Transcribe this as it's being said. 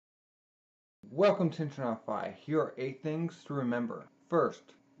Welcome to Internafy. Here are 8 things to remember.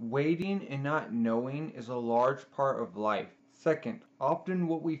 First, waiting and not knowing is a large part of life. Second, often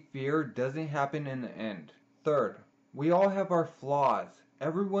what we fear doesn't happen in the end. Third, we all have our flaws.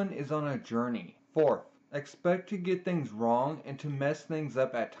 Everyone is on a journey. Fourth, expect to get things wrong and to mess things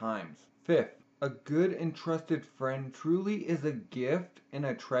up at times. Fifth, a good and trusted friend truly is a gift and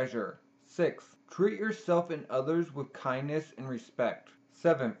a treasure. Sixth, treat yourself and others with kindness and respect.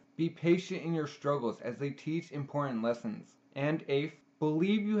 Seventh, be patient in your struggles as they teach important lessons. And eighth,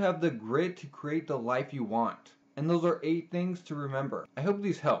 believe you have the grit to create the life you want. And those are 8 things to remember. I hope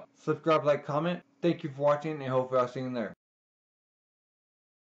these help. Subscribe, like, comment. Thank you for watching, and hopefully I'll see you there.